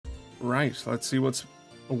Right, let's see what's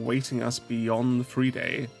awaiting us beyond the free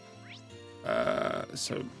day.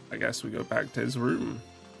 So I guess we go back to his room.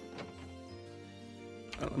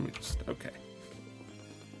 Let me just, okay.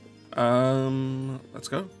 Let's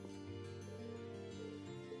go.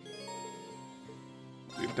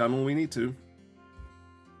 We've done all we need to.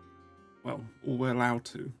 Well, all we're allowed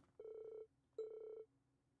to.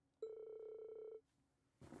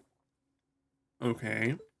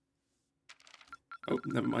 Okay. Oh,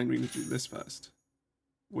 never mind, we need to do this first.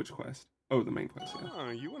 Which quest? Oh, the main quest, yeah. Oh,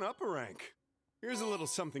 you went up a rank. Here's a little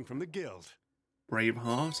something from the guild.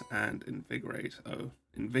 Braveheart and Invigorate. Oh,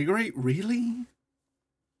 Invigorate? Really?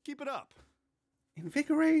 Keep it up.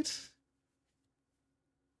 Invigorate?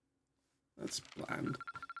 That's bland.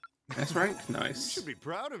 S rank? Nice. You should be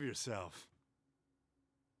proud of yourself.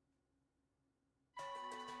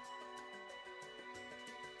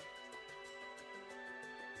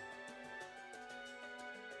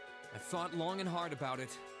 I've thought long and hard about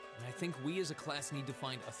it, and I think we as a class need to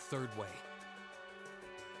find a third way.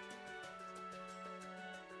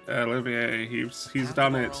 Olivier, he's Half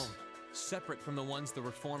done of our it. own, separate from the ones the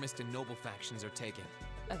reformist and noble factions are taking.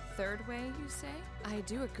 A third way, you say? I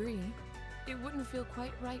do agree. It wouldn't feel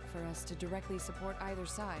quite right for us to directly support either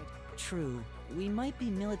side. True. We might be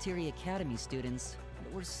military academy students,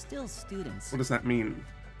 but we're still students. What does that mean?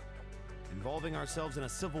 Involving ourselves in a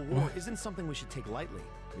civil war isn't something we should take lightly.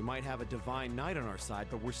 We might have a divine knight on our side,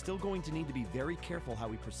 but we're still going to need to be very careful how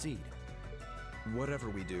we proceed. Whatever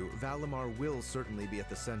we do, Valimar will certainly be at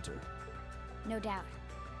the center. No doubt.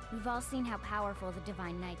 We've all seen how powerful the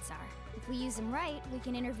Divine Knights are. If we use them right, we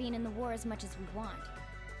can intervene in the war as much as we want.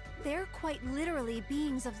 They're quite literally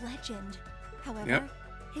beings of legend. However,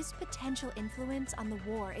 his potential influence on the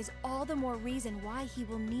war is all the more reason why he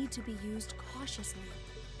will need to be used cautiously.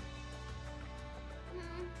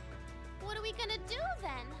 What are we gonna do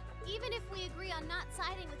then? Even if we agree on not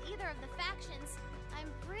siding with either of the factions, I'm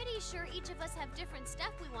pretty sure each of us have different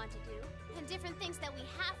stuff we want to do, and different things that we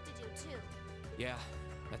have to do too. Yeah,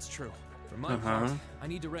 that's true. For my part, I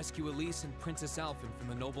need to rescue Elise and Princess Alphen from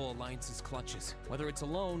the Noble Alliance's clutches. Whether it's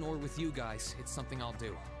alone or with you guys, it's something I'll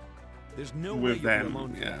do. There's no way With you'll be them,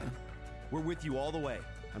 alone for yeah. that. We're with you all the way.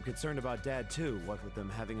 I'm concerned about Dad too, what with them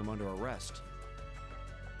having him under arrest.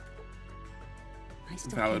 I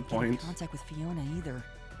still Valid can't get in point. contact with Fiona either.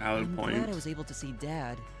 Valid I'm point. glad I was able to see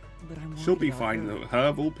Dad, but I'm worried She'll be about fine her. though. Her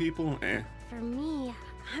of all people, eh. For me,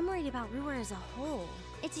 I'm worried about Ruhr as a whole.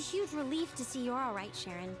 It's a huge relief to see you're alright,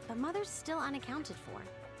 Sharon, but Mother's still unaccounted for.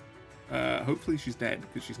 Hopefully she's dead,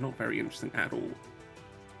 because she's not very interesting at all.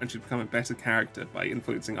 And she'd become a better character by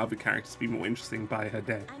influencing other characters to be more interesting by her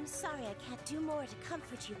death. I'm sorry I can't do more to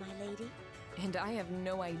comfort you, my lady. And I have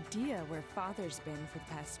no idea where Father's been for the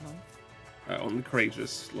past month. On the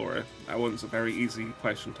courageous, Laura. That one's a very easy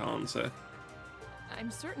question to answer.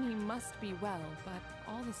 I'm certain he must be well,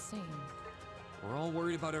 but all the same. We're all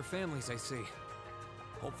worried about our families, I see.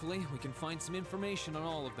 Hopefully, we can find some information on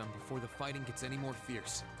all of them before the fighting gets any more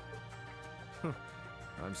fierce.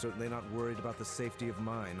 I'm certainly not worried about the safety of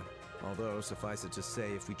mine. Although, suffice it to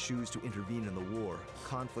say, if we choose to intervene in the war,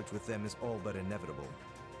 conflict with them is all but inevitable.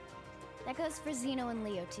 That goes for Zeno and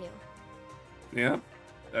Leo too. Yeah,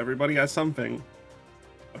 everybody has something.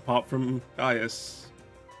 Apart from Gaius.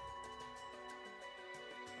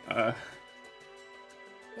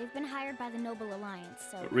 They've been hired by the Noble Alliance,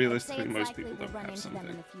 so But realistically, I'd say it's most likely people we'll don't run have into them in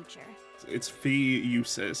something. the future. It's fee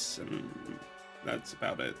usis, and that's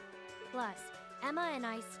about it. Plus, Emma and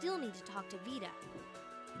I still need to talk to Vita.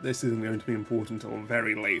 This isn't going to be important until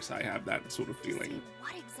very late, I have that sort of To see feeling.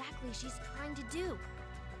 what exactly she's trying to do.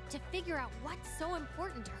 To figure out what's so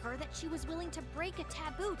important to her that she was willing to break a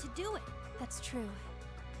taboo to do it. That's true.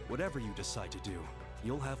 Whatever you decide to do,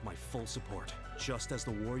 you'll have my full support. Just as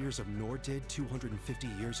the warriors of Nord did 250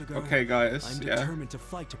 years ago. Okay, Gaius, I'm yeah. determined to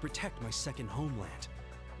fight to protect my second homeland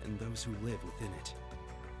and those who live within it.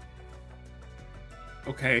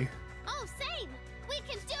 Okay. Oh, same! We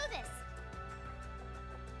can do this!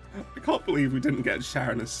 I can't believe we didn't get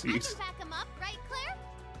Sharon a I seat. can back him up, right, Claire?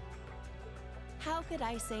 How could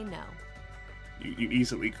I say no? You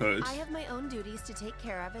easily could. I have my own duties to take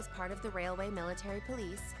care of as part of the Railway Military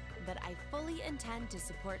Police, but I fully intend to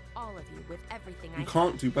support all of you with everything I You can.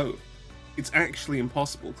 can't do both. It's actually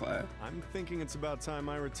impossible, Claire. I'm thinking it's about time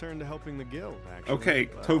I return to helping the guild, actually. Okay,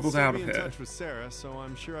 But Toval's I'll still out be of in here. touch with Sarah, so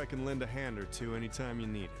I'm sure I can lend a hand or two anytime you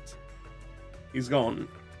need it. He's gone.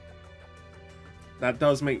 That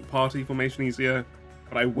does make party formation easier,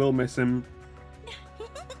 but I will miss him.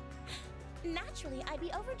 Naturally, I'd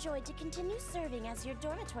be overjoyed to continue serving as your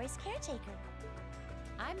dormitory's caretaker.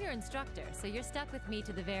 I'm your instructor, so you're stuck with me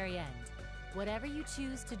to the very end. Whatever you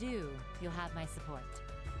choose to do, you'll have my support.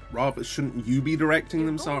 Rather, shouldn't you be directing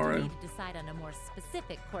them, You're going Sarah? to need to decide on a more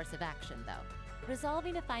specific course of action, though.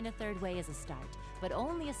 Resolving to find a third way is a start, but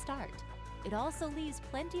only a start. It also leaves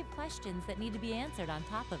plenty of questions that need to be answered on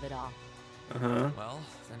top of it all. Uh-huh. Well,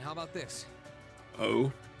 then how about this?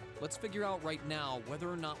 Oh. Let's figure out right now whether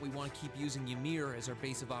or not we want to keep using Ymir as our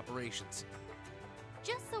base of operations.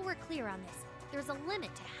 Just so we're clear on this, there's a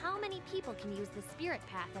limit to how many people can use the spirit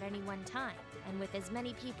path at any one time. And with as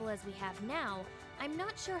many people as we have now, I'm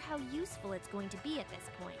not sure how useful it's going to be at this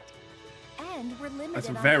point. And we're limited That's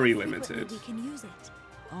on how very frequently limited. we can use it.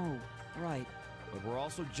 Oh, right. But we're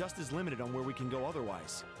also just as limited on where we can go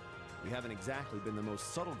otherwise. We haven't exactly been the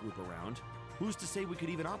most subtle group around. Who's to say we could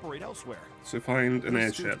even operate elsewhere? So find an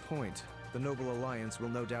That's a airship. good point. The Noble Alliance will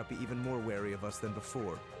no doubt be even more wary of us than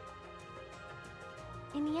before.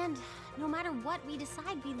 In the end, no matter what we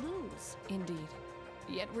decide, we lose. Indeed.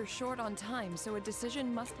 Yet we're short on time, so a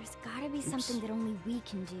decision must... There's gotta be something that only we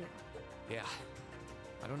can do. Yeah.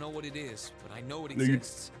 I don't know what it is, but I know it No,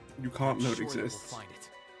 exists. You can't I'm know it sure that we'll exists. find it.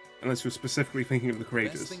 Unless you're specifically thinking of the The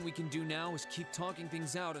Courageous. best thing we can do now is keep talking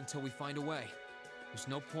things out until we find a way. There's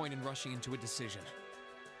no point in rushing into a decision.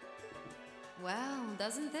 Well,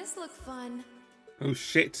 doesn't this look fun? Oh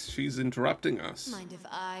shit, she's interrupting us. Mind if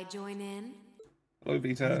I join in? Hello,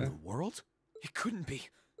 Vita. World? It couldn't be.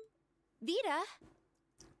 Vita?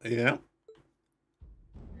 Yeah.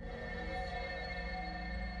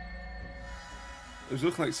 Those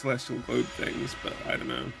look like celestial globe things, but I don't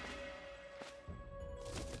know.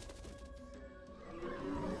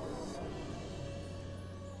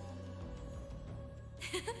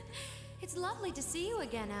 It's lovely to see you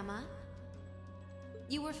again, Emma.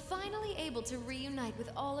 You were finally able to reunite with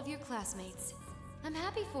all of your classmates. I'm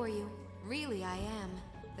happy for you. Really, I am.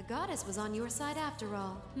 The goddess was on your side after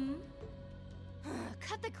all.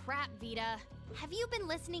 Cut the crap, Vita. Have you been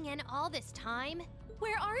listening in all this time?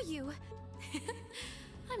 Where are you?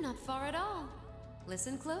 I'm not far at all.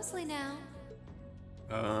 Listen closely now.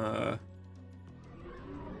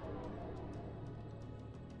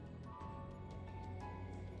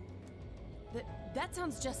 That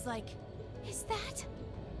sounds just like... Is that?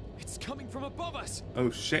 It's coming from above us! Oh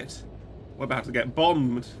shit. We're about to get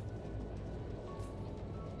bombed.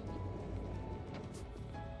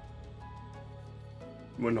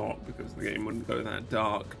 We're not, because the game wouldn't go that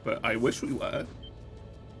dark, but I wish we were.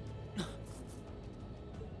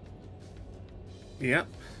 Yep.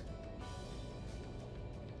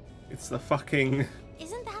 It's the fucking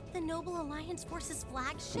Isn't that the Noble Alliance Forces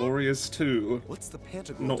flagship? Glorious 2. What's the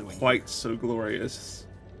Pantagruel Not doing quite so glorious.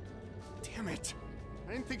 Damn it!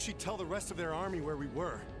 I didn't think she'd tell the rest of their army where we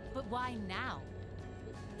were. But why now?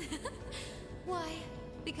 Why?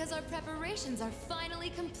 Because our preparations are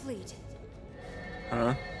finally complete.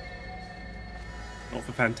 Huh? Not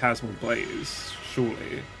for Phantasmal Blaze,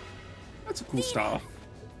 surely. That's a cool staff.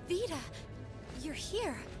 Vita, you're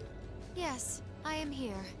here. Yes, I am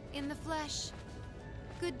here, in the flesh.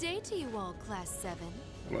 Good day to you all, Class 7.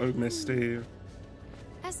 Hello, Misty.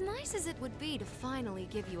 As nice as it would be to finally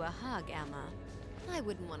give you a hug, Emma, I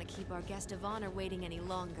wouldn't want to keep our guest of honor waiting any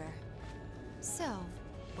longer. So,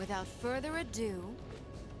 without further ado...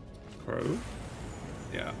 Crow?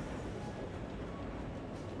 Yeah.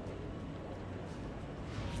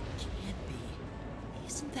 Can't be.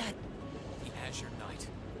 Isn't that... The Azure Knight.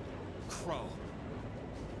 Crow.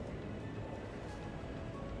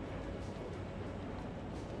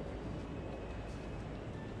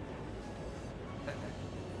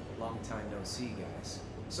 Long time no see, guys.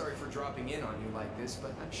 Sorry for dropping in on you like this,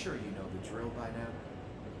 but I'm sure you know the drill by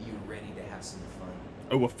now. You ready to have some fun?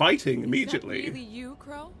 Oh, we're fighting immediately. Is that really you,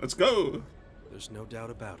 Crow? Let's go. There's no doubt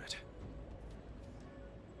about it.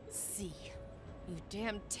 See, you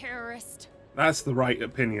damn terrorist. That's the right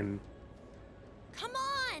opinion. Come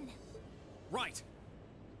on! Right.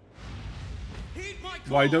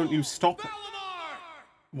 Why don't you stop?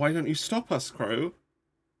 Why don't you stop us, Crow?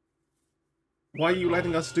 Why are you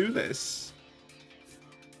letting us do this?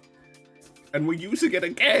 And we're using it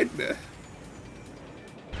again.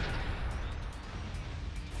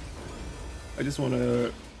 I just want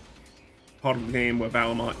a part of the game where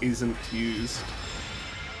Valimar isn't used.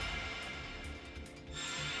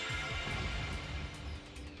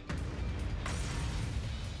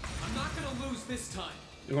 I'm not gonna lose this time.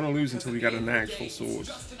 You're gonna lose until we get an Because at the actual end of the day, sword. It's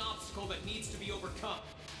just an obstacle that needs to be overcome.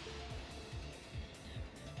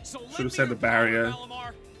 So Should have said the barrier.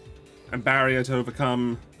 And barrier to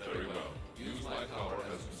overcome. Very well. Use my power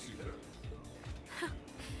as you see fit.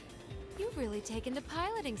 You've really taken to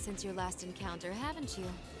piloting since your last encounter, haven't you?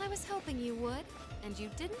 I was hoping you would, and you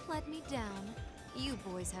didn't let me down. You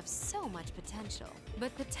boys have so much potential.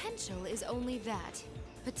 But potential is only that.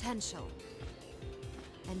 Potential.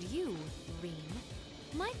 And you, Reem,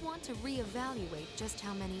 might want to reevaluate just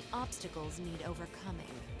how many obstacles need overcoming.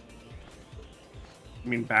 I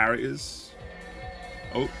mean, barriers.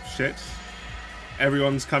 Oh, shit.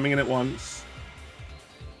 Everyone's coming in at once.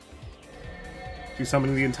 She's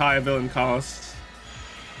summoning the entire villain cast.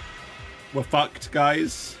 We're fucked,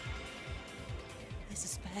 guys. This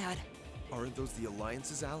is bad. Aren't those the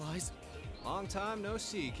Alliance's allies? Long time no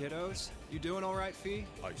see, kiddos. You doing all right, Fee?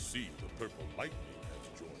 I see the purple lightning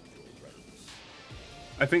has joined your ranks.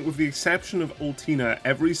 I think with the exception of Altina,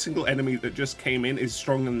 every single enemy that just came in is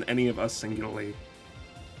stronger than any of us singularly.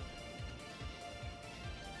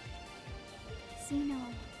 Zeno.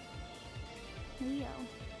 Leo.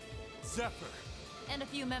 Zephyr. And a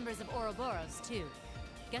few members of Ouroboros, too.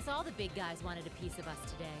 Guess all the big guys wanted a piece of us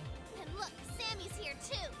today. And look, Sammy's here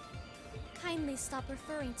too. Kindly stop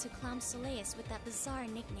referring to Clown Soleus with that bizarre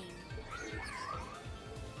nickname.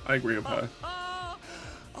 I agree with her.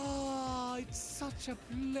 It's such a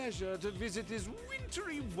pleasure to visit this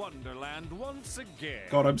wintry wonderland once again.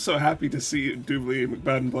 God, I'm so happy to see Doobly and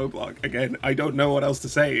McBurn Blowblock again. I don't know what else to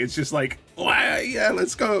say. It's just like, wow, yeah,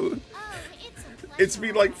 let's go. It's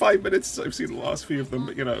been like 5 minutes since I've seen the last few of them,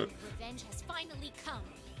 but you know. Revenge has finally come.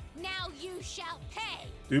 Now you shall pay.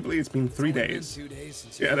 Doobly, it's been 3 It's only days. been 2 days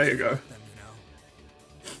since Yeah, there you go.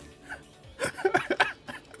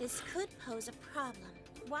 This could pose a problem.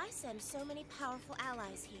 Why send so many powerful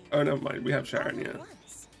allies here? Oh, never mind. We have Sharon, All at yeah.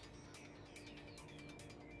 once?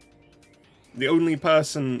 The only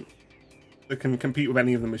person that can compete with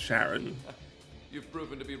any of them is Sharon. You've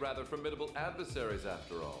proven to be rather formidable adversaries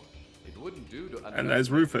after all. It wouldn't do to... And there's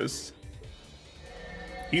Rufus.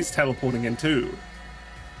 He's teleporting in too.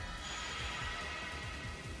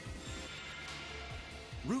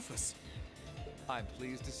 Rufus! I'm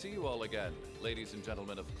pleased to see you all again, ladies and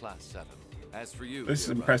gentlemen of Class 7. As for you, This is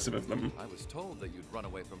dear impressive brother, of them. I was told that you'd run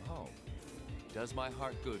away from home. It does my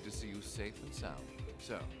heart good to see you safe and sound.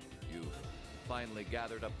 So, you've finally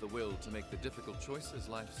gathered up the will to make the difficult choices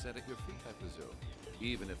life set at your feet, I presume.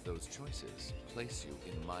 Even if those choices place you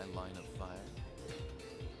in my line of fire.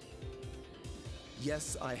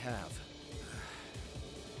 Yes, I have.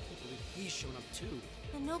 I can't believe he's shown up too.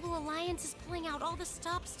 The Noble Alliance is pulling out all the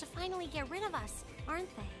stops to finally get rid of us,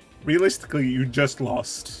 aren't they? Realistically, you just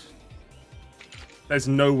lost. There's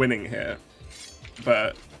no winning here.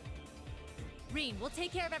 But Reem, we'll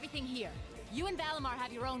take care of everything here. You and Valimar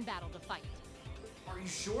have your own battle to fight. Are you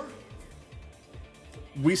sure?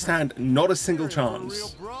 we stand not a single We're in for a chance.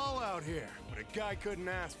 real brawl out here, but a guy couldn't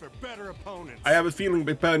ask for better opponents. I have a feeling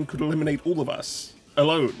McBurn could eliminate all of us.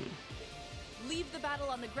 Alone. Leave the battle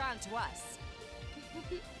on the ground to us.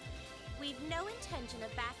 We've no intention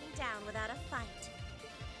of backing down without a fight.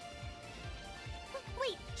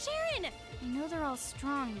 Wait, Sharon! I know they're all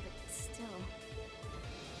strong, but still.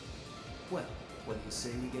 Well, what do you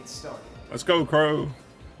say we get started? Let's go, Crow.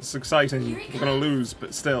 It's exciting. We're gonna lose,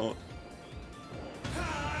 but still.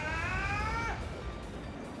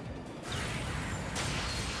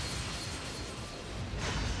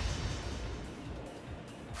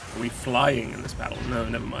 Are we flying in this battle? No,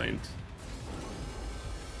 never mind.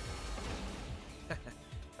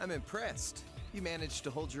 I'm impressed. You managed to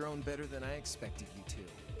hold your own better than I expected you to.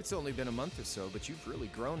 It's only been a month or so, but you've really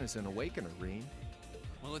grown as an Awakener, Reem.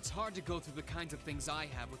 Well, it's hard to go through the kinds of things I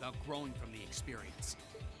have without growing from the experience.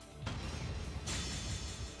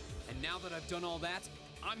 And now that I've done all that,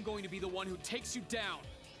 I'm going to be the one who takes you down.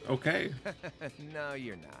 Okay. No,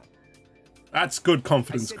 you're not. That's good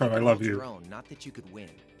confidence, I Crow. I could love hold you. your own, not that you could win.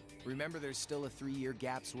 Remember, there's still a 3-year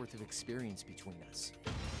gap's worth of experience between us.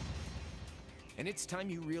 And it's time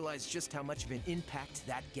you realize just how much of an impact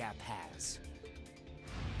that gap has.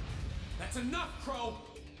 That's enough, Crow!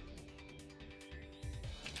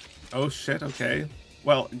 Oh shit, okay.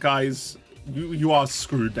 Well, guys, you are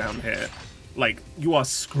screwed down here. Like, you are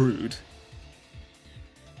screwed.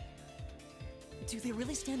 Do they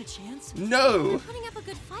really stand a chance? No! They're putting up a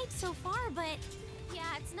good fight so far, but...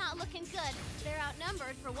 Yeah, it's not looking good. They're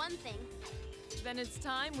outnumbered, for one thing. Then it's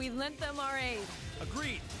time we lent them our aid.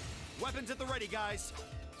 Agreed. Weapons at the ready, guys.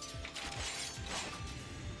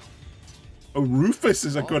 Oh, Rufus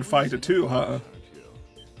is a good fighter too, huh?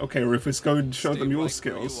 Okay, Rufus, go and show them your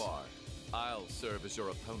skills. You are. I'll serve as your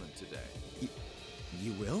opponent today.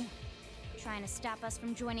 You will? Trying to stop us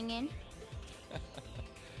from joining in?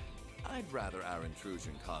 I'd rather our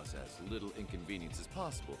intrusion cause as little inconvenience as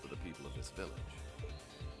possible for the people of this village.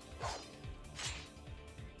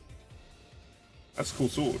 That's a cool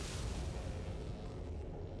sword.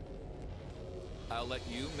 I'll let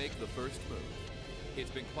you make the first move.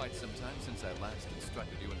 It's been quite some time since I last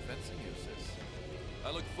instructed you in fencing, Eustace.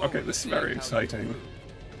 I look forward Okay, this to is very seeing how you exciting. improve.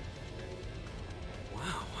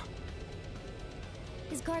 Wow.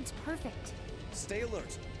 His guard's perfect. Stay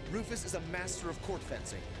alert. Rufus is a master of court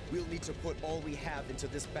fencing. We'll need to put all we have into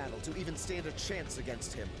this battle to even stand a chance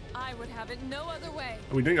against him. I would have it no other way.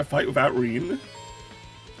 Are we doing a fight without Reen?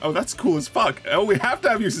 Oh, that's cool as fuck. Oh, we have to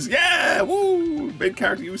have Eustace. Yeah! Woo! Main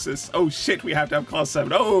character Eustace. Oh shit, we have to have class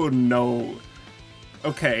 7. Oh no.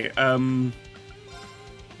 Okay,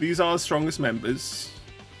 these are the strongest members.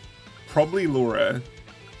 Probably Laura.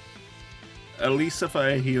 Elisa for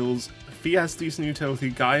her heals. Fee has decent utility.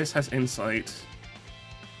 Gaius has insight.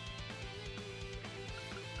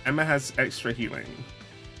 Emma has extra healing.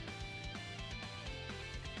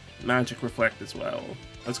 Magic reflect as well.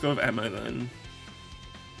 Let's go with Emma then.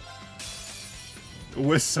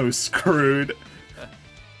 We're so screwed.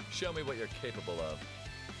 Show me what you're capable of.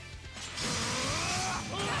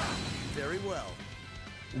 Very well.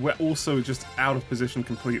 We're also just out of position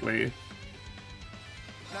completely.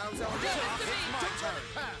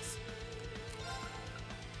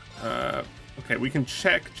 Okay, we can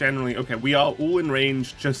check generally. Okay, we are all in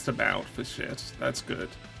range just about for shit. That's good.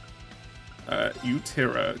 You,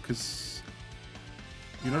 Tira, because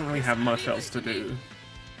you don't really have much else to do.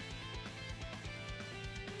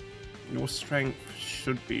 Your strength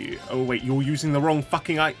should be... Oh wait, you're using the wrong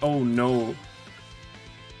fucking eye. Oh no.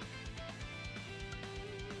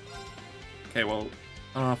 Okay, well...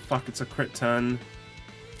 Ah, fuck, it's a crit turn.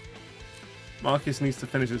 Marcus needs to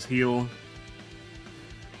finish his heal.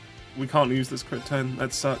 We can't use this crit turn.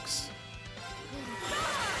 That sucks.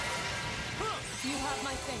 You have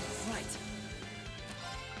my things.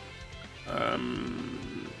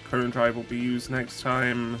 Right. Current drive will be used next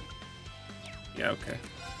time. Yeah, okay.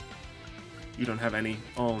 You don't have any.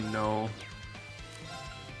 Oh no.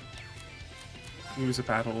 Use a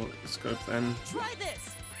battle scope then. Try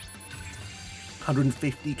this.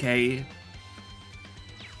 150k.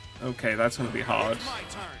 Okay, that's gonna be hard.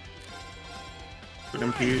 Good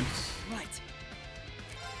impedes. Right.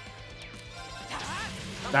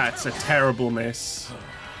 That's a terrible miss.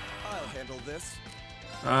 I'll handle this.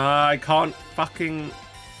 I can't fucking...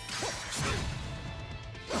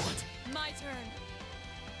 My turn.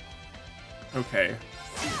 Okay.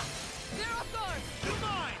 They're off guard. Come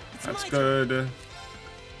on. It's That's my good. turn.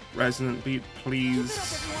 Resonant beat, please.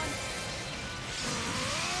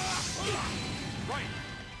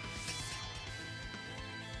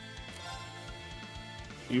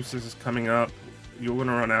 Eustace is coming up. You're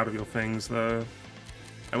gonna run out of your things though.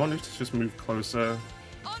 I want you to just move closer.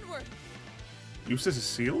 Onward. Eustace is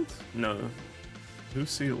sealed? No. Who's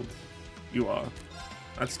sealed? You are.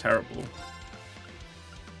 That's terrible.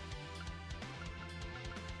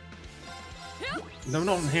 No,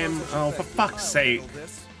 not him. Oh, for fuck's sake.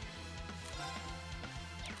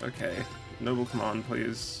 Okay. Noble command,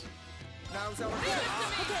 please. Now's our chance.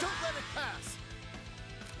 Don't let it pass.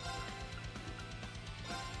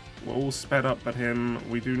 We're all sped up at him.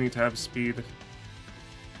 We do need to have speed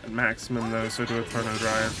at maximum though, so do a chrono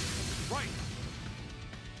drive.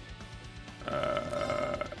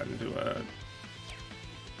 And do a...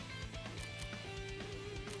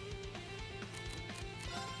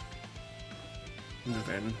 Move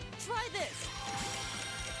in. Try this.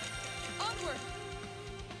 Onward.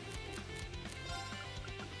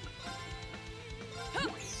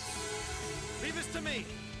 Leave this to me.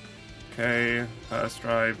 Okay, first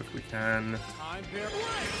drive if we can. Time here.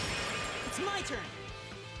 It's my turn.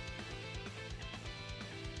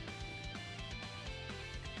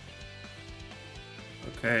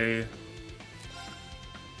 Okay.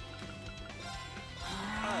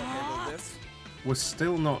 I'll handle this. We're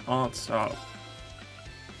still not arced up.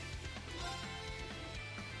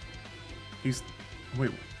 He's...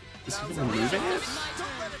 Wait, is he even moving it?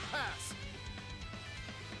 Don't let it pass.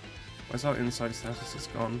 Where's our inside status? It's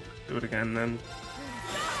gone. Do it again then.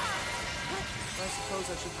 I suppose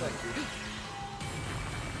I should thank you.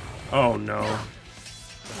 Oh no.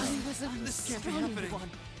 I wasn't the strong one.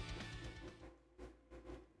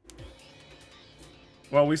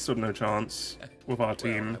 Well, we stood no chance with our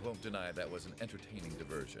team. Well, I won't deny that was an entertaining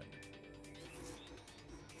diversion.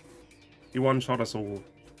 He one-shot us all.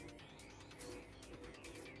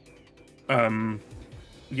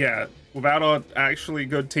 Yeah, without our actually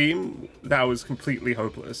good team, that was completely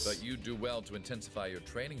hopeless. But you do well to intensify your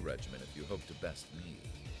training regimen if you hope to best me.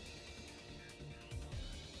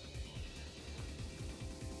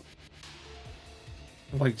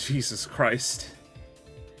 Like, Jesus Christ.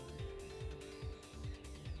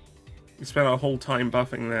 We spent our whole time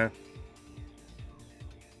buffing there.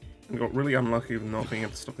 And got really unlucky with not being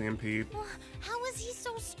able to stop the impede. How was he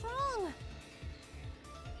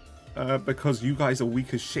Because you guys are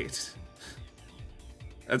weak as shit.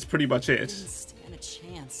 That's pretty much it. Didn't stand a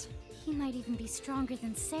chance. He might even be stronger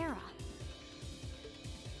than Sarah.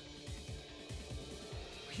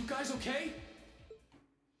 Are you guys okay?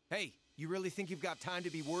 Hey, you really think you've got time to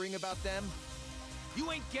be worrying about them? You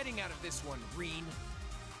ain't getting out of this one, Reen.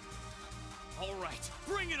 All right,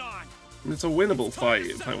 bring it on. It's a winnable fight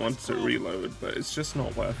if I wanted to reload, but it's just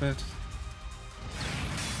not worth it.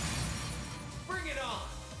 Bring it on.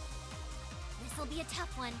 This'll be a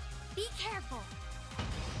tough one. Be careful.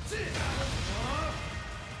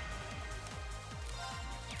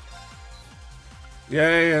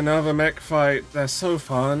 Yay, another mech fight. They're so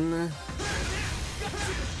fun.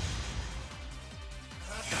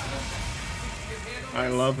 I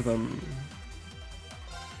love them.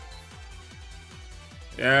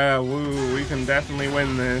 Yeah, woo, we can definitely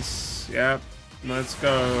win this. Yep, let's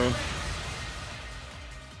go.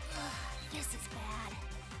 This is bad.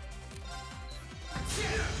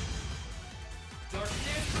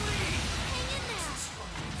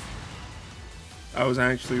 That was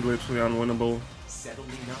actually literally unwinnable. Settling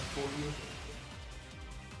up for you?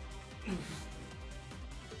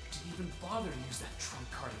 Didn't even bother to use that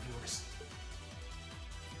trump card of yours.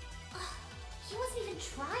 He wasn't even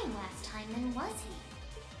trying last time, then was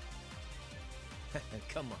he?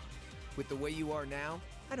 Come on. With the way you are now,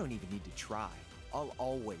 I don't even need to try. I'll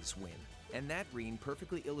always win. And that, Reen,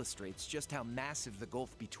 perfectly illustrates just how massive the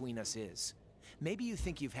gulf between us is. Maybe you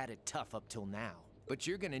think you've had it tough up till now, but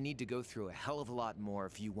you're gonna need to go through a hell of a lot more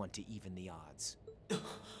if you want to even the odds.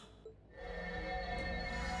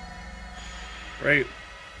 Great.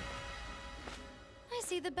 I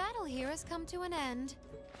see the battle here has come to an end.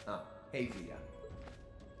 Hey, Via.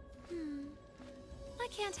 I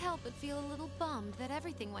can't help but feel a little bummed that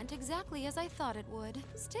everything went exactly as I thought it would.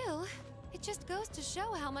 Still, it just goes to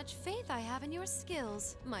show how much faith I have in your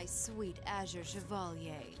skills, my sweet Azure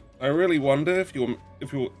Chevalier. I really wonder if you're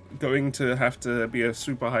going to have to be a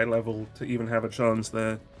super high level to even have a chance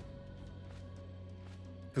there.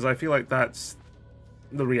 Because I feel like that's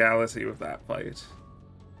the reality of that fight.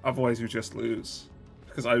 Otherwise you just lose.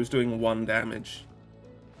 Because I was doing 1 damage.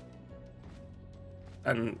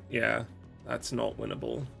 And yeah, that's not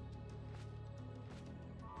winnable.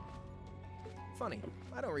 Funny,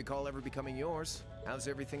 I don't recall ever becoming yours. How's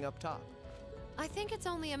everything up top? I think it's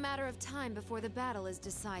only a matter of time before the battle is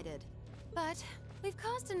decided. But we've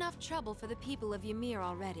caused enough trouble for the people of Ymir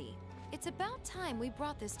already. It's about time we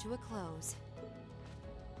brought this to a close.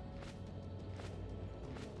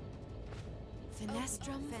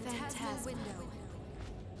 Finestrum Phantasma.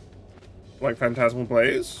 Like Phantasmal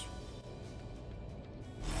Blaze?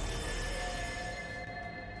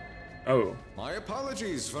 Oh. My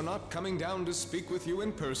apologies for not coming down to speak with you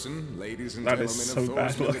in person, ladies and That gentlemen is of so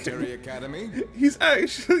Thor's bad Military looking. Academy. He's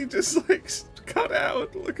actually just like cut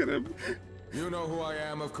out. Look at him. You know who I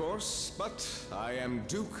am, of course, but I am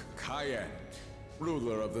Duke Cayenne,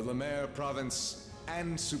 ruler of the Lemaire province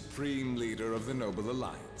and supreme leader of the Noble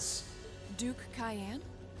Alliance. Duke Cayenne?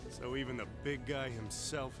 So even the big guy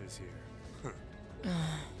himself is here.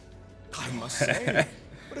 I must say,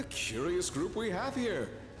 what a curious group we have here.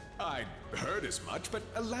 I'd heard as much, but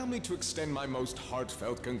allow me to extend my most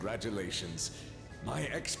heartfelt congratulations. My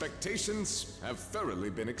expectations have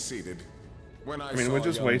thoroughly been exceeded. When I mean, saw we're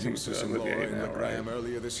just young waiting Eustace for and Olivier Laura in now, Legram right?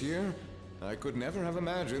 earlier this year, I could never have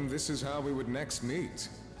imagined this is how we would next meet.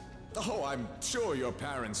 Oh, I'm sure your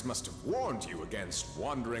parents must have warned you against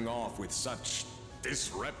wandering off with such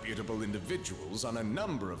disreputable individuals on a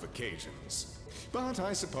number of occasions. But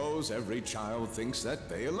I suppose every child thinks that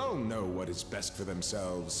they alone know what is best for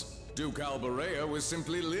themselves. Duke Alberea was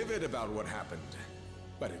simply livid about what happened.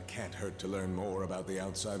 But it can't hurt to learn more about the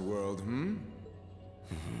outside world, hmm?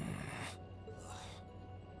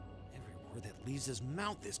 Every word that leaves his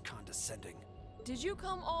mouth is condescending. Did you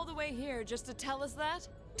come all the way here just to tell us that?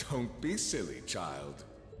 Don't be silly, child.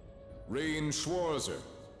 Reen Schwarzer.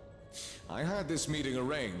 I had this meeting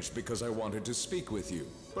arranged because I wanted to speak with you.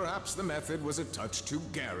 Perhaps the method was a touch too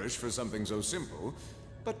garish for something so simple,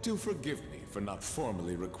 but do forgive me for not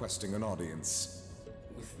formally requesting an audience.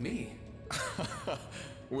 With me?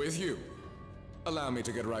 With you. Allow me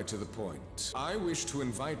to get right to the point. I wish to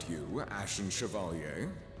invite you, Ashen Chevalier,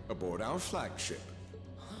 aboard our flagship.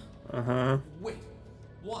 Uh-huh. Wait,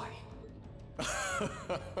 why?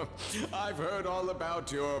 I've heard all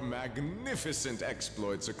about your magnificent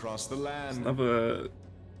exploits across the land. Another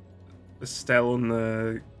Estelle on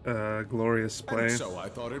the glorious plane. And so I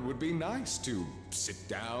thought it would be nice to sit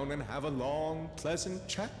down and have a long, pleasant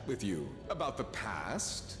chat with you about the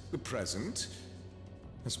past, the present,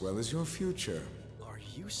 as well as your future. Are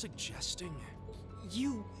you suggesting...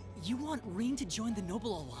 You You want Reen to join the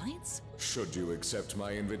Noble Alliance? Should you accept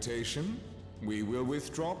my invitation, we will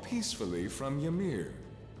withdraw peacefully from Ymir.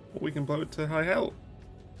 We can blow it to high hell.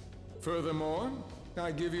 Furthermore,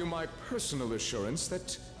 I give you my personal assurance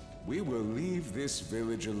that we will leave this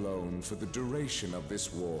village alone for the duration of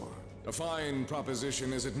this war. A fine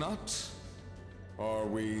proposition, is it not? Are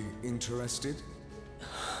we interested?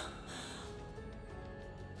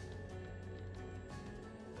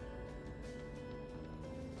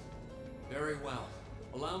 Very well.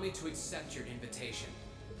 Allow me to accept your invitation.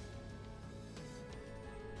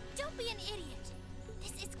 Don't be an idiot.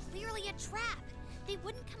 This is clearly a trap. They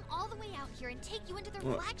wouldn't come all the way out here and take you into their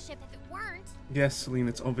flagship if it weren't. Yes, Celine,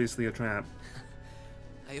 it's obviously a trap.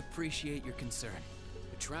 I appreciate your concern.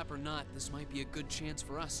 A trap or not, this might be a good chance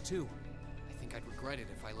for us, too. I think I'd regret it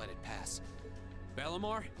if I let it pass.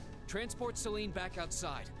 Balamar, transport Celine back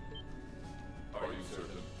outside. Are you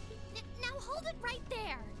certain? Now hold it right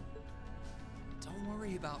there. Don't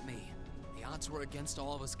worry about me. The odds were against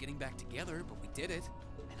all of us getting back together, but we did it.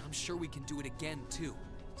 And I'm sure we can do it again, too.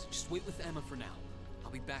 So just wait with Emma for now.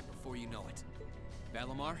 I'll be back before you know it.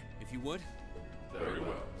 Balamar, if you would. Very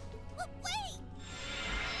well. Wait!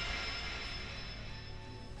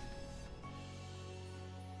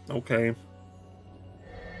 Okay.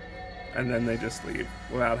 And then they just leave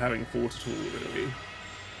without having fought at all, really.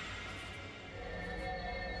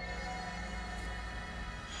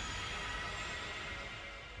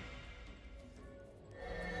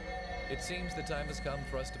 It seems the time has come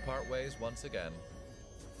for us to part ways once again.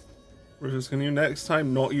 Rufus, can you next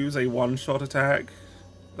time not use a one-shot attack?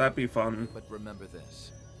 That'd be fun. But remember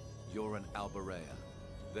this. You're an Alberea.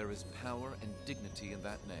 There is power and dignity in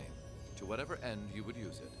that name, to whatever end you would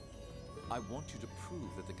use it. I want you to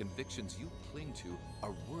prove that the convictions you cling to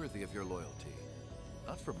are worthy of your loyalty.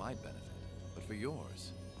 Not for my benefit, but for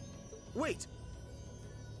yours. Wait!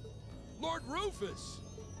 Lord Rufus!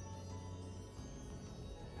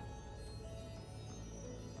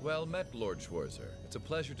 Well met, Lord Schwarzer. It's a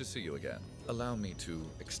pleasure to see you again. Allow me to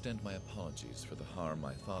extend my apologies for the harm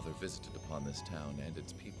my father visited upon this town and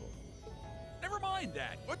its people. Never mind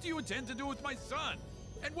that. What do you intend to do with my son?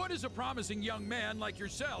 And what is a promising young man like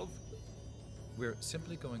yourself? We're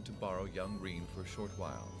simply going to borrow young Reen for a short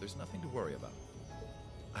while. There's nothing to worry about.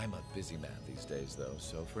 I'm a busy man these days, though,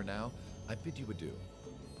 so for now, I bid you adieu.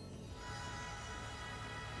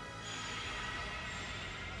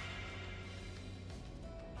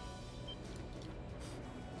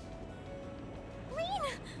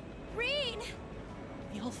 Reen!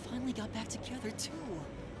 They all finally got back together, too.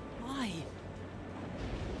 Why?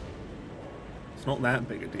 It's not that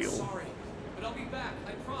big a deal. Sorry, but I'll be back,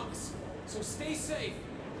 I promise. So stay safe.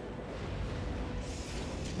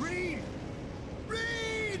 Reen!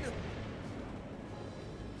 Reen!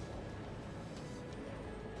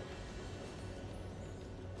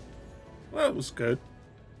 Well, that was good.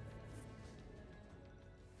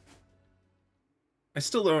 I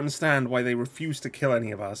still don't understand why they refuse to kill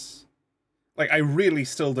any of us. Like, I really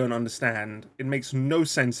still don't understand. It makes no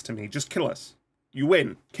sense to me. Just kill us. You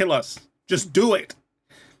win. Kill us. Just do it.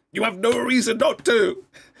 You have no reason not to.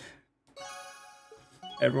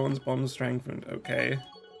 Everyone's bond strengthened. Okay.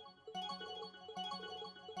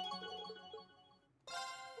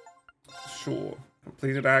 Sure.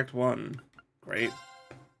 Completed Act 1. Great.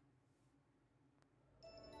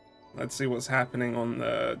 Let's see what's happening on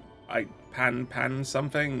the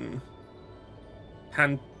something.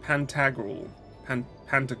 Pantagruel.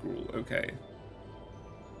 Pantagruel, okay.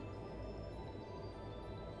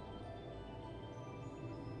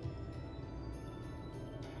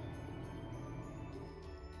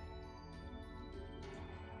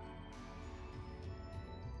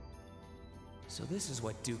 So this is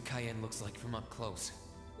what Duke Cayenne looks like from up close.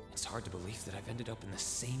 It's hard to believe that I've ended up in the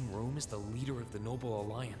same room as the leader of the Noble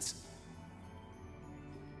Alliance.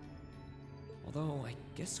 Although, I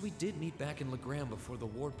guess we did meet back in Legram before the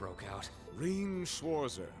war broke out. Reen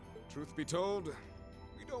Schwarzer, truth be told,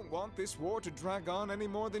 we don't want this war to drag on any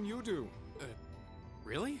more than you do.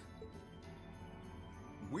 Really?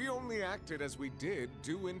 We only acted as we did,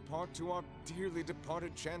 due in part to our dearly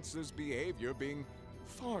departed Chancellor's behavior being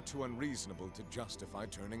far too unreasonable to justify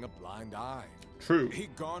turning a blind eye. True. He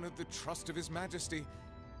garnered the trust of His Majesty,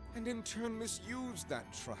 and in turn misused that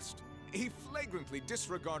trust. He flagrantly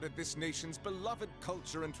disregarded this nation's beloved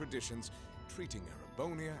culture and traditions, treating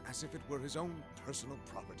Erebonia as if it were his own personal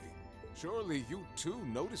property. Surely you too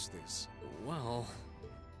noticed this. Well,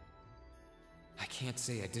 I can't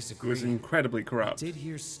say I disagree. He was incredibly corrupt. I did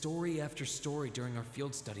hear story after story during our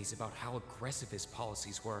field studies about how aggressive his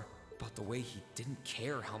policies were, about the way he didn't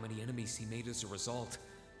care how many enemies he made as a result.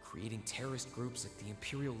 creating terrorist groups like the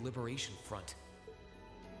Imperial Liberation Front.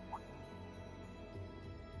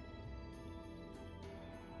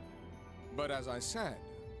 But as I said,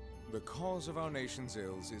 the cause of our nation's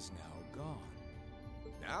ills is now gone.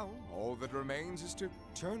 Now, all that remains is to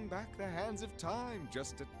turn back the hands of time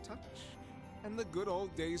just a touch, and the good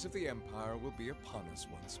old days of the Empire will be upon us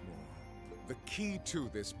once more. The key to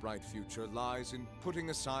this bright future lies in putting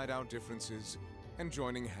aside our differences and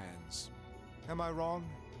joining hands. Am I wrong?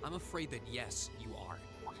 I'm afraid that yes, you are.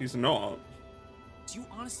 She's not. Do you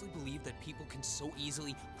honestly believe that people can so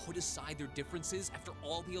easily put aside their differences after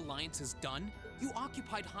all the Alliance has done? You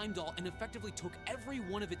occupied Heimdall and effectively took every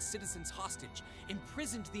one of its citizens hostage,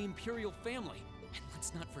 imprisoned the Imperial family. And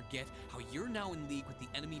let's not forget how you're now in league with the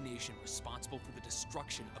enemy nation responsible for the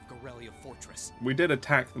destruction of Gorelia Fortress. We did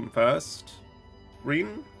attack them first.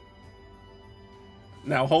 Reen?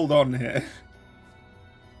 Now hold on here.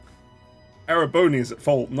 Ereboni is at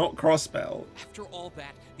fault, not Crossbell. After all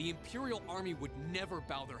that, the Imperial army would never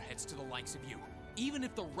bow their heads to the likes of you, even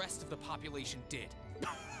if the rest of the population did.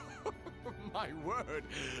 My word,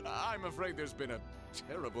 I'm afraid there's been a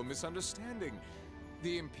terrible misunderstanding.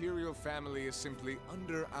 The Imperial family is simply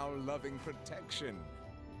under our loving protection.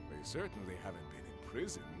 They certainly haven't been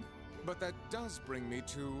imprisoned. But that does bring me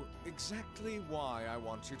to exactly why I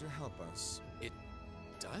want you to help us. It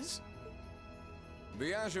does?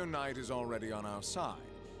 The Azure Knight is already on our side.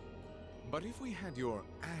 But if we had your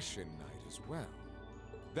Ashen Knight as well,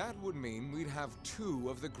 that would mean we'd have two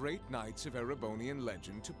of the great knights of Erebonian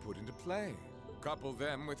legend to put into play. Couple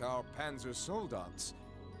them with our Panzer Soldats,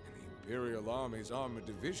 and the Imperial Army's armored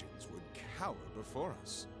divisions would cower before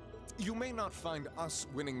us. You may not find us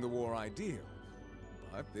winning the war ideal,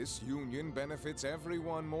 but this union benefits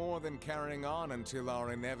everyone more than carrying on until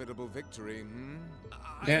our inevitable victory,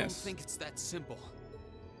 I don't think it's that simple.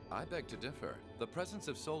 I beg to differ. The presence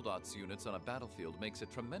of Soldats units on a battlefield makes a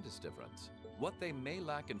tremendous difference. What they may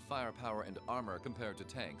lack in firepower and armor compared to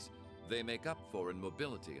tanks, they make up for in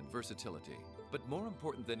mobility and versatility. But more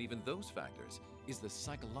important than even those factors is the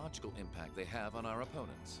psychological impact they have on our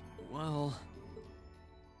opponents. Well,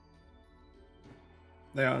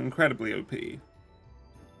 they are incredibly OP.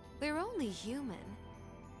 We're only human.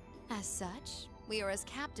 As such, we are as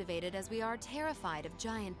captivated as we are terrified of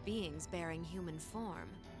giant beings bearing human form.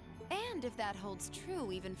 And if that holds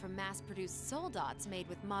true even for mass-produced soldats made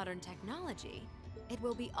with modern technology, it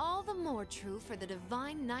will be all the more true for the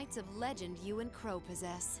divine knights of legend you and Crow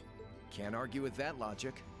possess. Can't argue with that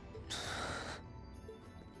logic.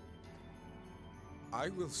 I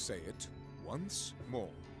will say it once more.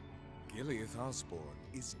 Gileath Osborne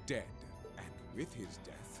is dead, and with his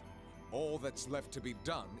death, all that's left to be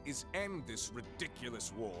done is end this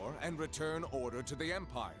ridiculous war and return order to the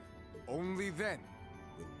Empire. Only then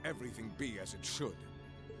will everything be as it should.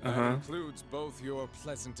 That includes both your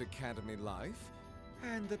pleasant academy life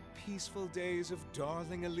and the peaceful days of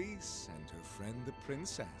darling Elise and her friend the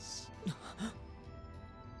princess.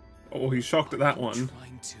 Oh, he's shocked at that one.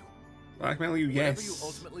 Trying to. Blackmail you, yes. Whatever you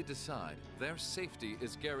ultimately decide, their safety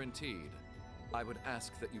is guaranteed. I would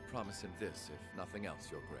ask that you promise him this, if nothing else,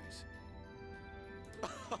 Your Grace.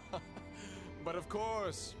 But of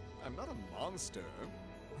course, I'm not a monster.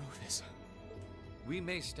 Rufus. We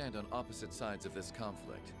may stand on opposite sides of this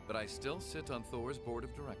conflict, but I still sit on Thor's board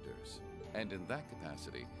of directors. And in that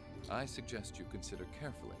capacity, I suggest you consider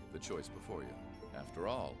carefully the choice before you. After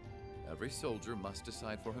all, every soldier must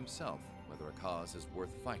decide for himself whether a cause is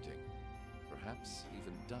worth fighting, perhaps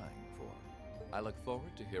even dying for. I look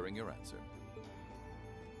forward to hearing your answer.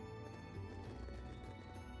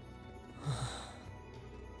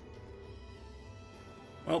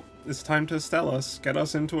 Well, it's time to Estelle us. Get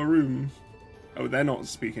us into a room. Oh, they're not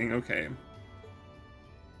speaking. Okay.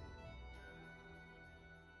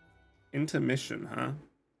 Intermission, huh?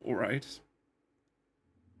 Alright.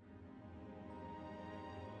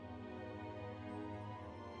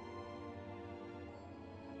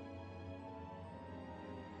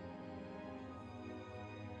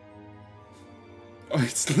 Oh,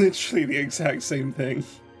 it's literally the exact same thing.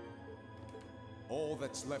 All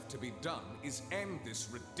that's left to be done is end this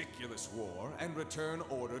ridiculous war and return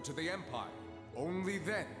order to the Empire. Only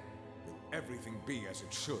then will everything be as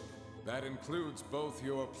it should. That includes both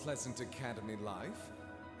your pleasant academy life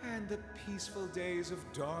and the peaceful days of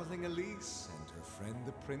darling Elise and her friend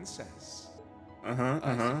the princess.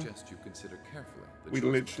 I suggest you consider carefully the We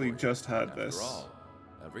choice literally before you. just heard this. After all,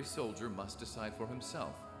 every soldier must decide for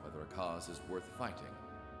himself whether a cause is worth fighting,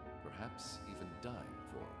 perhaps even dying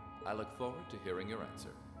for. I look forward to hearing your answer.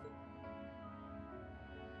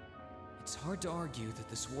 It's hard to argue that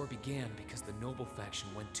this war began because the noble faction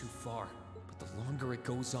went too far. But The longer it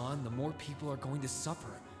goes on, the more people are going to suffer.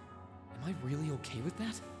 Am I really okay with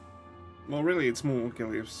that? Well, really, it's more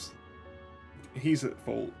Gilead's. He's at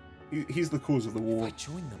fault. He's the cause of the war. If I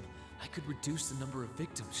join them, I could reduce the number of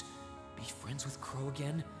victims, be friends with Crow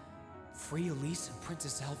again, free Elise and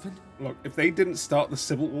Princess Elfin. Look, if they didn't start the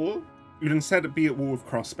Civil War, you'd instead be at war with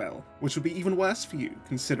Crossbell, which would be even worse for you,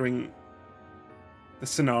 considering the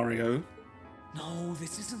scenario. No,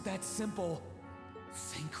 this isn't that simple.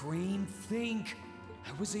 Think, Rain, think.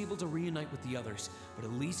 I was able to reunite with the others, but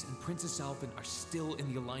Elise and Princess Elfin are still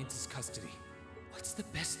in the Alliance's custody. What's the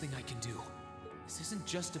best thing I can do? This isn't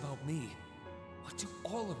just about me. What do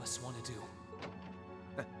all of us want to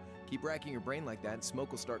do? Keep racking your brain like that and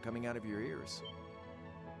smoke will start coming out of your ears.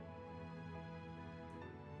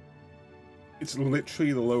 It's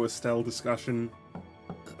literally the low Estelle discussion.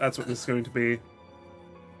 That's what this is going to be.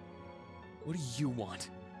 What do you want?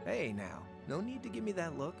 Hey now, no need to give me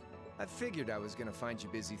that look. I figured I was gonna find you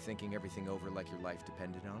busy thinking everything over like your life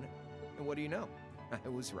depended on it. And what do you know? I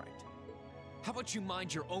was right. How about you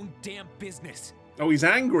mind your own damn business? Oh, he's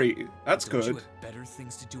angry. That's Don't you good. have better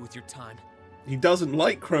things to do with your time? He doesn't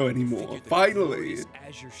like Crow anymore. Figured the Finally. glorious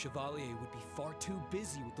Azure Chevalier would be far too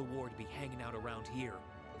busy with the war to be hanging out around here.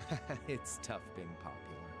 It's tough being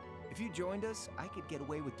popular. If you joined us, I could get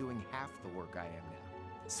away with doing half the work I am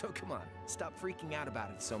now. So come on, stop freaking out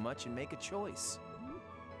about it so much and make a choice.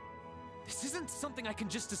 This isn't something I can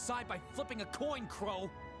just decide by flipping a coin, Crow.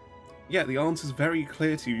 Yeah, the answer's very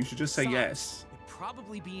clear to you. You should just say Besides, yes. It'd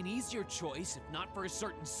probably be an easier choice if not for a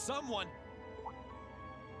certain someone.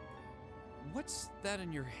 What's that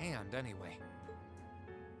in your hand, anyway?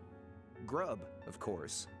 Grub, of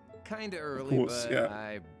course. Kinda early, course, but yeah.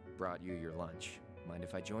 I brought you your lunch. Mind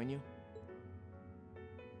if I join you?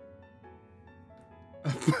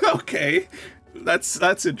 Okay,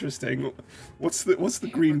 that's interesting. What's the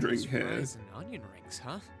green drink here? Fries and onion rings,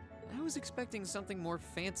 huh? I was expecting something more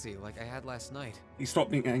fancy like I had last night. He stopped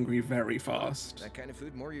being angry very fast. That kind of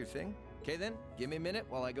food more your thing? Okay then, give me a minute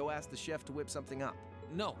while I go ask the chef to whip something up.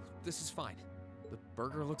 No, this is fine. The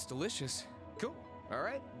burger looks delicious. Cool. All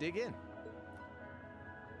right, dig in.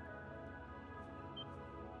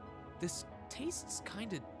 This tastes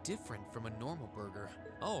kind of different from a normal burger.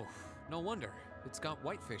 Oh, no wonder. It's got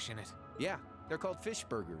whitefish in it. Yeah, they're called fish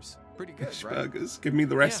burgers. Pretty good, Fish right? burgers. Give me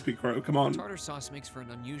the recipe, Crow. Come on. Tartar sauce makes for an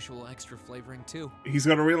unusual extra flavoring too. He's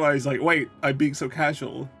got to realize, like, wait, I'm being so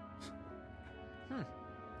casual.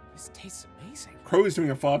 This tastes amazing. Crow is doing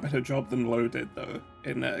a far better job than Lo did, though,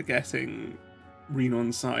 in getting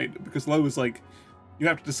Renon's side. Because Lo was like, you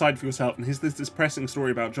have to decide for yourself, and here's this pressing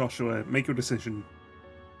story about Joshua. Make your decision.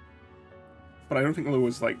 But I don't think Lo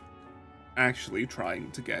was, like, actually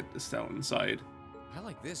trying to get Estelle inside. I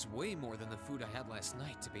like this way more than the food I had last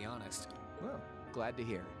night, to be honest. Well, glad to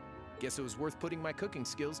hear it. Guess it was worth putting my cooking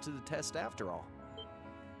skills to the test after all.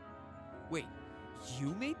 Wait,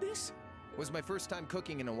 you made this? Was my first time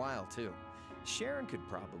cooking in a while, too. Sharon could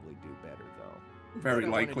probably do better, though. Very But I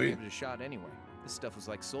wanted to likely. give it a shot anyway. This stuff was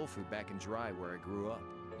like soul food back in Dry, where I grew up.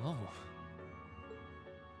 Oh.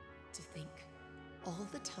 To think, all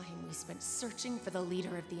the time we spent searching for the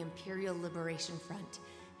leader of the Imperial Liberation Front,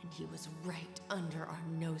 and he was right under our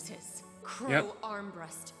noses. Crow Yep.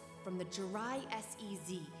 Armbrust from the Jirai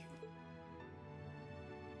SEZ.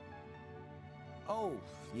 Oh,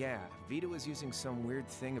 yeah. Vita was using some weird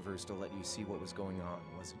thing of hers to let you see what was going on,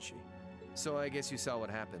 wasn't she? So I guess you saw what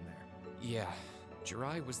happened there. Yeah.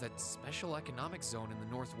 Jirai was that special economic zone in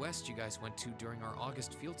the Northwest you guys went to during our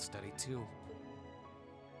August field study, too.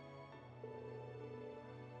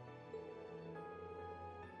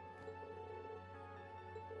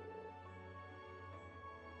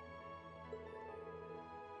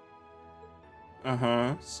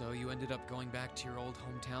 Uh-huh. So you ended up going back to your old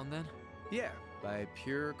hometown then? Yeah, by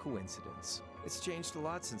pure coincidence. It's changed a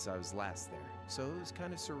lot since I was last there, so it was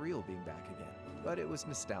kind of surreal being back again. But it was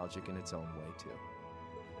nostalgic in its own way, too.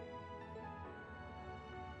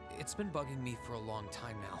 It's been bugging me for a long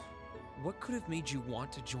time now. What could have made you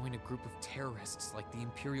want to join a group of terrorists like the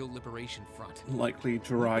Imperial Liberation Front? Likely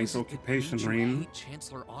Jirai's occupation, What made you Reen. hate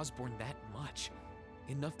Chancellor Osborne that much?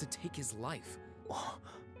 Enough to take his life?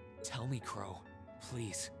 Tell me, Crow.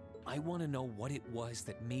 Please. I want to know what it was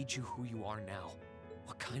that made you who you are now.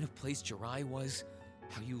 What kind of place Jirai was,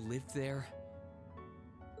 how you lived there,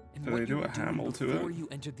 and Do what they you do were a doing Hamill to before it? you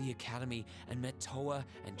entered the academy and met Toa,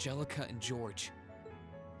 Angelica, and George.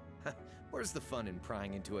 Where's the fun in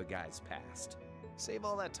prying into a guy's past? Save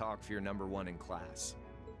all that talk for your number one in class.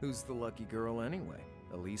 Who's the lucky girl anyway?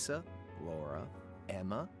 Elisa? Laura?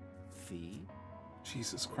 Emma? Fee?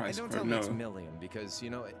 Jesus Christ, And don't Crow, tell me no. it's Million, because, you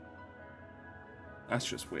know, That's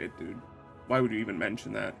just weird, dude. Why would you even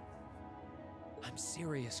mention that? I'm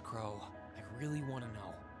serious, Crow. I really want to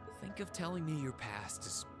know. Think of telling me your past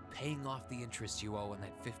as paying off the interest you owe on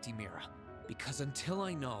that 50 Mira. Because until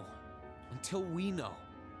I know, until we know,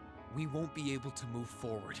 we won't be able to move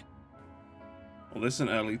forward. Well, this is an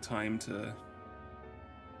early time to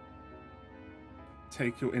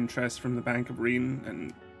take your interest from the Bank of Reen,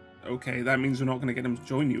 and okay, that means we're not going to get him to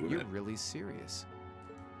join you with it. You're really serious.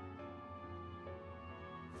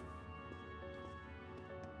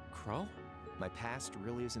 Crow? My past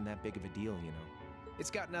really isn't that big of a deal, you know.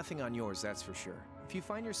 It's got nothing on yours, that's for sure. If you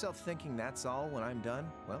find yourself thinking that's all when I'm done,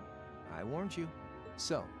 well, I warned you.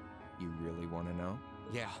 So, you really want to know?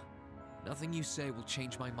 Yeah. Nothing you say will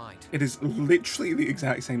change my mind. It is literally the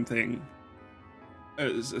exact same thing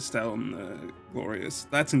as Estelle and the Glorious.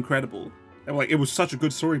 That's incredible. They were like, it was such a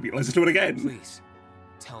good story beat, let's do it again. Please,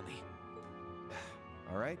 tell me.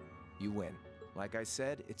 Alright, you win. Like I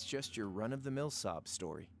said, it's just your run-of-the-mill sob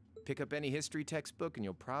story. Pick up any history textbook and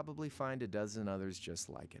you'll probably find a dozen others just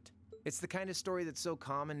like it. It's the kind of story that's so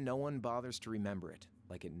common no one bothers to remember it,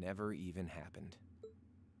 like it never even happened.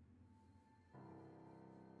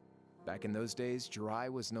 Back in those days,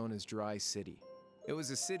 Jirai was known as Jirai City. It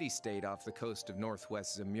was a city-state off the coast of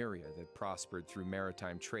northwest Zemuria that prospered through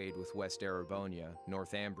maritime trade with West Erebonia,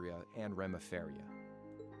 North Ambria, and Remiferia.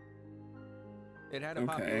 It had a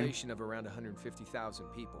population of around 150,000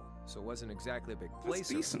 people, so it wasn't exactly a big place. That's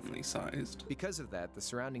decently sized. Because of that, the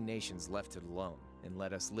surrounding nations left it alone and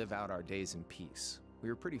let us live out our days in peace. We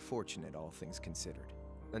were pretty fortunate, all things considered,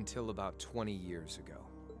 until about 20 years ago.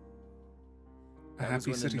 That was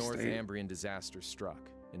when the North Ambrian disaster struck,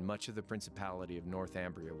 and much of the Principality of North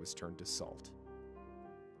Ambria was turned to salt.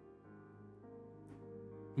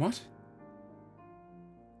 What?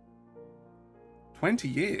 20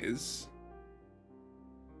 years?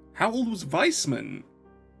 How old was Weissman?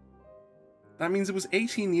 That means it was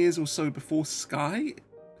 18 years or so before Sky?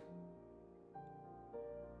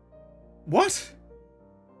 What?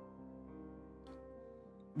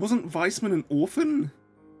 Wasn't Weissman an orphan?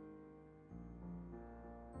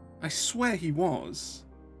 I swear he was.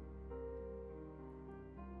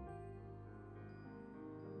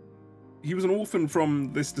 He was an orphan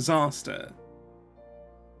from this disaster.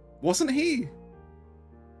 Wasn't he?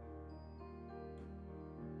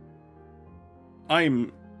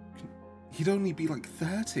 He'd only be like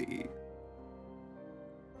 30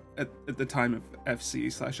 at the time of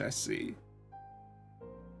FC/SC.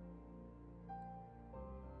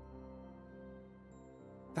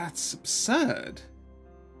 That's absurd.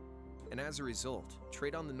 And as a result,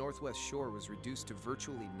 trade on the Northwest Shore was reduced to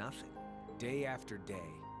virtually nothing. Day after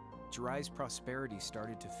day, Jirai's prosperity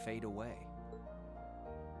started to fade away.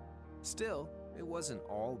 Still, it wasn't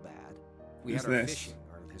all bad. We had our fishing,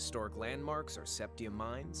 our historic landmarks, our septium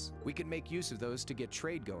mines. We could make use of those to get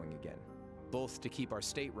trade going again, both to keep our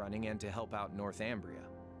state running and to help out North Ambria.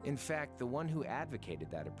 In fact, the one who advocated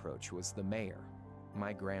that approach was the mayor,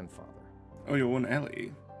 my grandfather. Oh, your one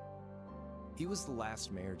Ellie. He was the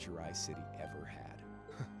last mayor Jirai City ever had.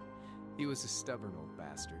 He was a stubborn old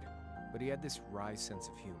bastard, but he had this wry sense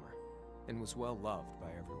of humor, and was well loved by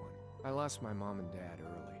everyone. I lost my mom and dad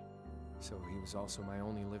early, so he was also my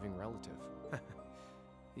only living relative.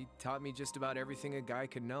 He taught me just about everything a guy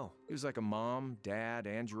could know. He was like a mom, dad,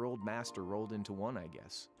 and your old master rolled into one, I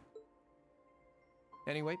guess.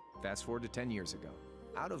 Anyway, fast forward to 10 years ago.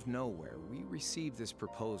 Out of nowhere, we received this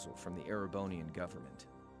proposal from the Erebonian government.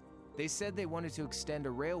 They said they wanted to extend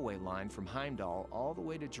a railway line from Heimdall all the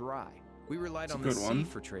way to Jirai. We relied on the sea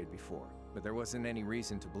for trade before, but there wasn't any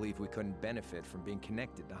reason to believe we couldn't benefit from being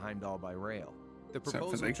connected to Heimdall by rail. The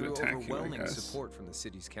proposal drew overwhelming support from the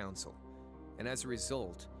city's council, and as a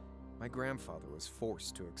result, my grandfather was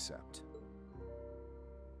forced to accept.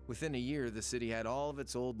 Within a year, the city had all of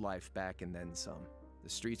its old life back and then some. The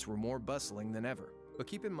streets were more bustling than ever. But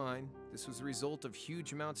keep in mind, this was the result of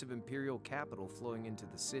huge amounts of imperial capital flowing into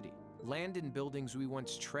the city. Land and buildings we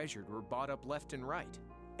once treasured were bought up left and right.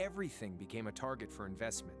 Everything became a target for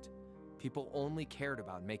investment. People only cared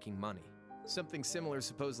about making money. Something similar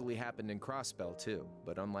supposedly happened in Crossbell too,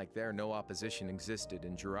 but unlike there, no opposition existed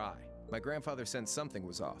in Jirai. My grandfather sensed something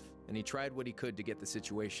was off, and he tried what he could to get the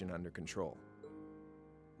situation under control.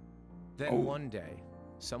 Then one day,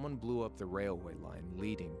 someone blew up the railway line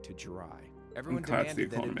leading to Jirai. Everyone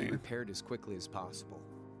demanded that it be repaired as quickly as possible.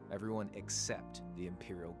 Everyone except the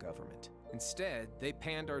Imperial government. Instead, they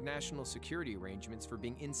panned our national security arrangements for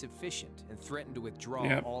being insufficient and threatened to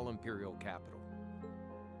withdraw all Imperial capital.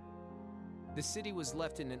 The city was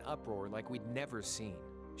left in an uproar like we'd never seen.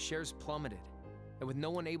 Shares plummeted, and with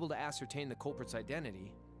no one able to ascertain the culprit's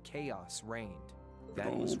identity, chaos reigned.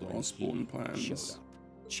 That was Old when Osborn he plans. showed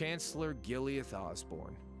up. Chancellor Gileath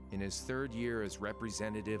Osborn, in his 3rd year as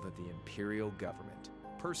representative of the Imperial government,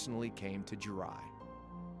 personally came to Jirai.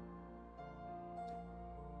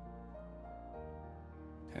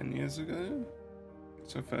 10 years ago?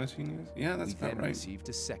 So 13 years? Yeah, that's We about then right. received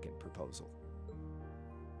a second proposal.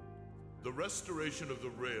 The restoration of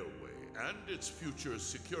the railway and its future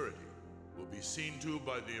security will be seen to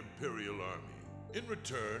by the Imperial Army. In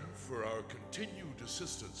return for our continued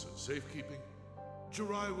assistance in safekeeping,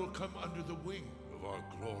 Jirai will come under the wing of our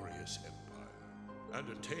glorious empire and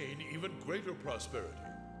attain even greater prosperity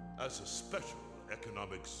as a special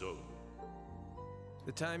economic zone.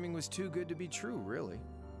 The timing was too good to be true, really.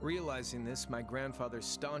 Realizing this, my grandfather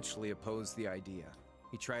staunchly opposed the idea.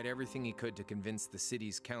 He tried everything he could to convince the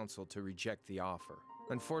city's council to reject the offer.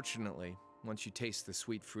 Unfortunately, once you taste the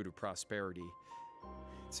sweet fruit of prosperity,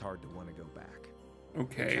 it's hard to want to go back.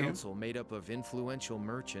 Okay. The council, made up of influential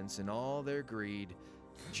merchants, and all their greed,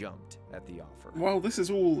 jumped at the offer. Well, this is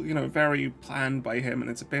all, you know, very planned by him, and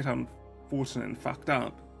it's a bit unfortunate and fucked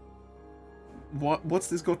up. What's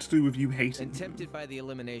this got to do with you hating And him? tempted by the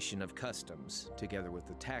elimination of customs, together with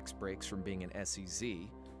the tax breaks from being an SEZ,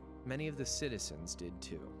 many of the citizens did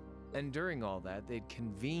too. And during all that, they'd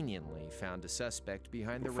conveniently found a suspect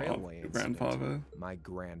behind the railway Your incident. grandfather? My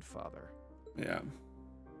grandfather. Yeah.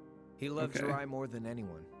 He loved Okay. Jirai more than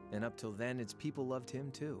anyone, and up till then, its people loved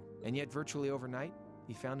him too. And yet, virtually overnight,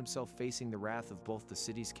 he found himself facing the wrath of both the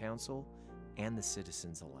city's council and the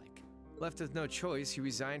citizens alike. Left with no choice, he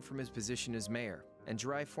resigned from his position as mayor, and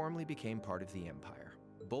Jirai formally became part of the empire.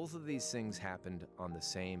 Both of these things happened on the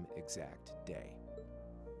same exact day.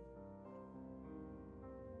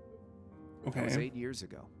 That was Okay. 8 years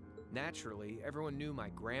ago. Naturally, everyone knew my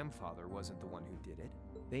grandfather wasn't the one who did it.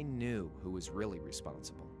 They knew who was really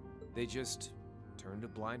responsible. They just turned a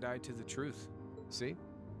blind eye to the truth. See?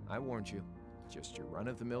 I warned you. Just your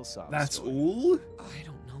run-of-the-mill sob That's story. all? I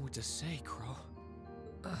don't know what to say, Crow.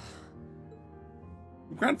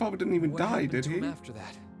 Your grandfather didn't even What die, happened did to he? him after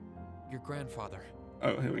that? Your grandfather.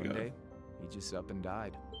 Oh, here we One go. day, he just up and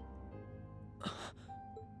died.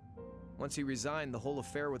 Once he resigned, the whole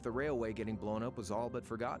affair with the railway getting blown up was all but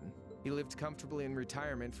forgotten. He lived comfortably in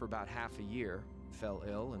retirement for about half a year, fell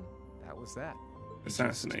ill, and that was that. He just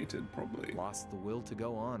Assassinated, probably. lost the will to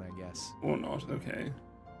go on, I guess. Or not, okay.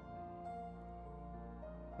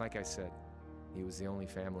 Like I said, he was the only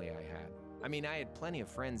family I had. I mean, I had plenty of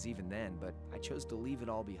friends even then, but I chose to leave it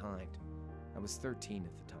all behind. I was 13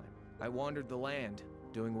 at the time. I wandered the land,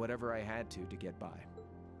 doing whatever I had to get by.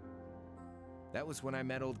 That was when I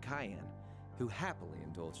met old Cayenne, who happily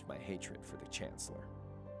indulged my hatred for the Chancellor.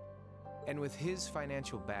 And with his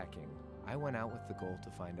financial backing, I went out with the goal to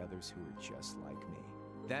find others who were just like me.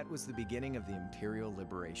 That was the beginning of the Imperial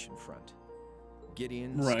Liberation Front.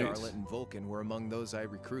 Gideon, Right. Scarlet, and Vulcan were among those I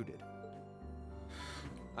recruited.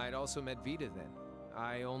 I'd also met Vita then.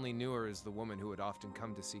 I only knew her as the woman who would often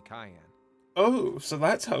come to see Cayenne. Oh, so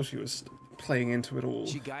that's how she was playing into it all.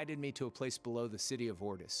 She guided me to a place below the city of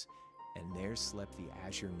Ortis, and there slept the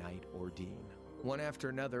Azure Knight Ordine. One after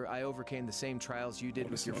another, I overcame the same trials you did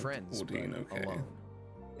with your friends, Ordine, but okay. alone.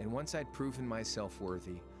 And once I'd proven myself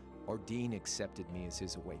worthy, Ordine accepted me as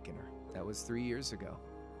his awakener. That was 3 years ago.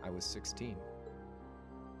 I was 16.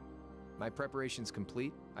 My preparations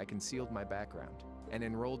complete, I concealed my background and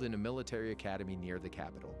enrolled in a military academy near the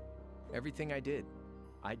capital. Everything I did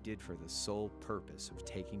for the sole purpose of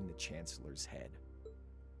taking the Chancellor's head.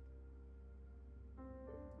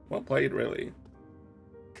 Well played, really.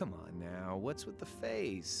 Come on now, what's with the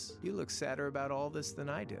face? You look sadder about all this than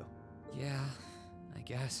I do. Yeah, I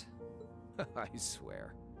guess. I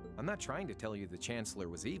swear. I'm not trying to tell you the Chancellor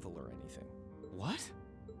was evil or anything. What?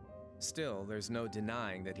 Still, there's no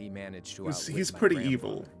denying that he managed to He's outwit my pretty grandfather.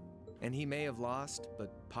 evil. And he may have lost,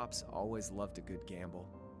 but Pop's always loved a good gamble.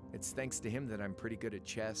 It's thanks to him that I'm pretty good at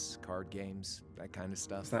chess, card games, that kind of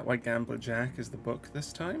stuff. Is that why Gambler Jack is the book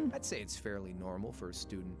this time? I'd say it's fairly normal for a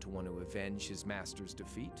student to want to avenge his master's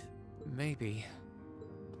defeat. Maybe.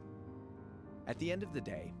 At the end of the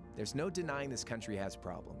day, there's no denying this country has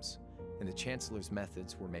problems, and the Chancellor's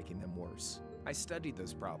methods were making them worse. I studied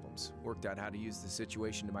those problems, worked out how to use the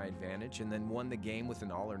situation to my advantage, and then won the game with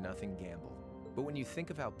an all-or-nothing gamble. But when you think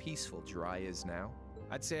of how peaceful Jirai is now,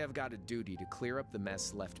 I'd say I've got a duty to clear up the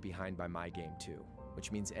mess left behind by my game too,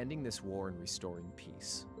 which means ending this war and restoring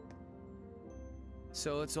peace.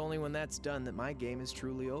 So it's only when that's done that my game is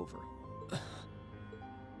truly over.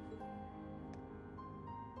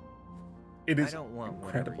 It is I don't want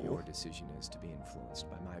incredible whatever your decision is to be influenced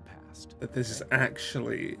by my past. that this is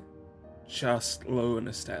actually just Lo and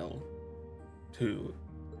Estelle 2.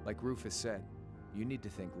 Like Rufus said, You need to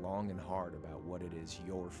think long and hard about what it is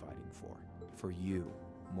you're fighting for. For you,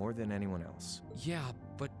 more than anyone else. Yeah,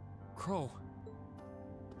 but Crow...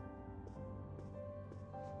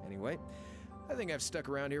 Anyway, I think I've stuck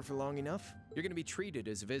around here for long enough. You're gonna be treated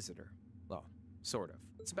as a visitor. Well, sort of.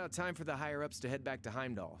 It's about time for the higher-ups to head back to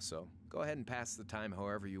Heimdall, so go ahead and pass the time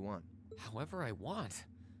however you want. However I want?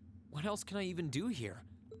 What else can I even do here?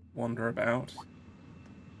 Wander about.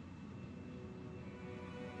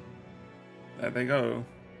 There they go.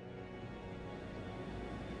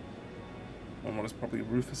 On what is probably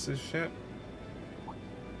Rufus's ship.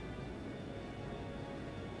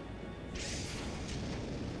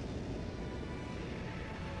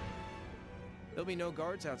 There'll be no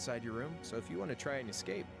guards outside your room, so if you want to try and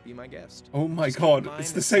escape, be my guest. Oh my Just god, keep in it's mind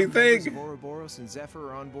the that same some members thing! of Ouroboros and Zephyr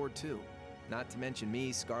are on board too. Not to mention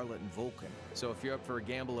me, Scarlet, and Vulcan. So if you're up for a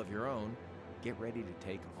gamble of your own, get ready to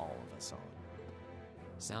take all of us on.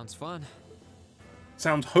 Sounds fun.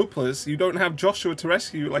 Sounds hopeless. You don't have Joshua to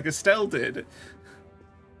rescue you like Estelle did.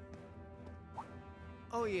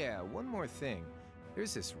 Oh yeah, one more thing.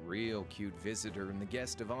 There's this real cute visitor in the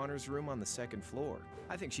guest of honors room on the 2nd floor.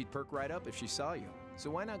 I think she'd perk right up if she saw you. So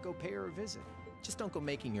why not go pay her a visit? Just don't go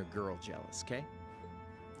making your girl jealous, okay?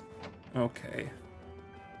 Okay.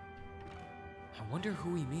 I wonder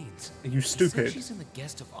who he means. You He stupid. said she's in the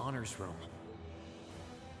guest of honors room.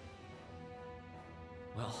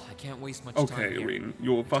 Well, I can't waste much time Okay, here. Irene,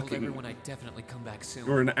 you're I told fucking... everyone I'd definitely come back soon.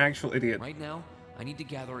 You're an actual idiot. Right now, I need to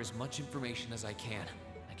gather as much information as I can.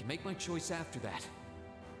 I can make my choice after that.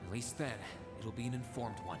 At least then, it'll be an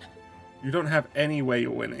informed one. You don't have any way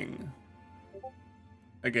you're winning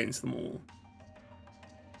against them all.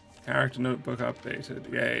 Character notebook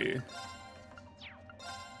updated. Yay.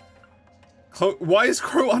 Why is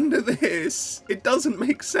Crow under this? It doesn't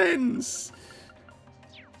make sense.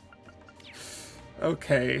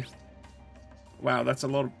 Okay. Wow, that's a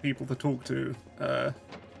lot of people to talk to.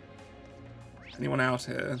 Anyone out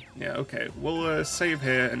here? Yeah, okay. We'll save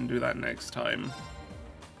here and do that next time.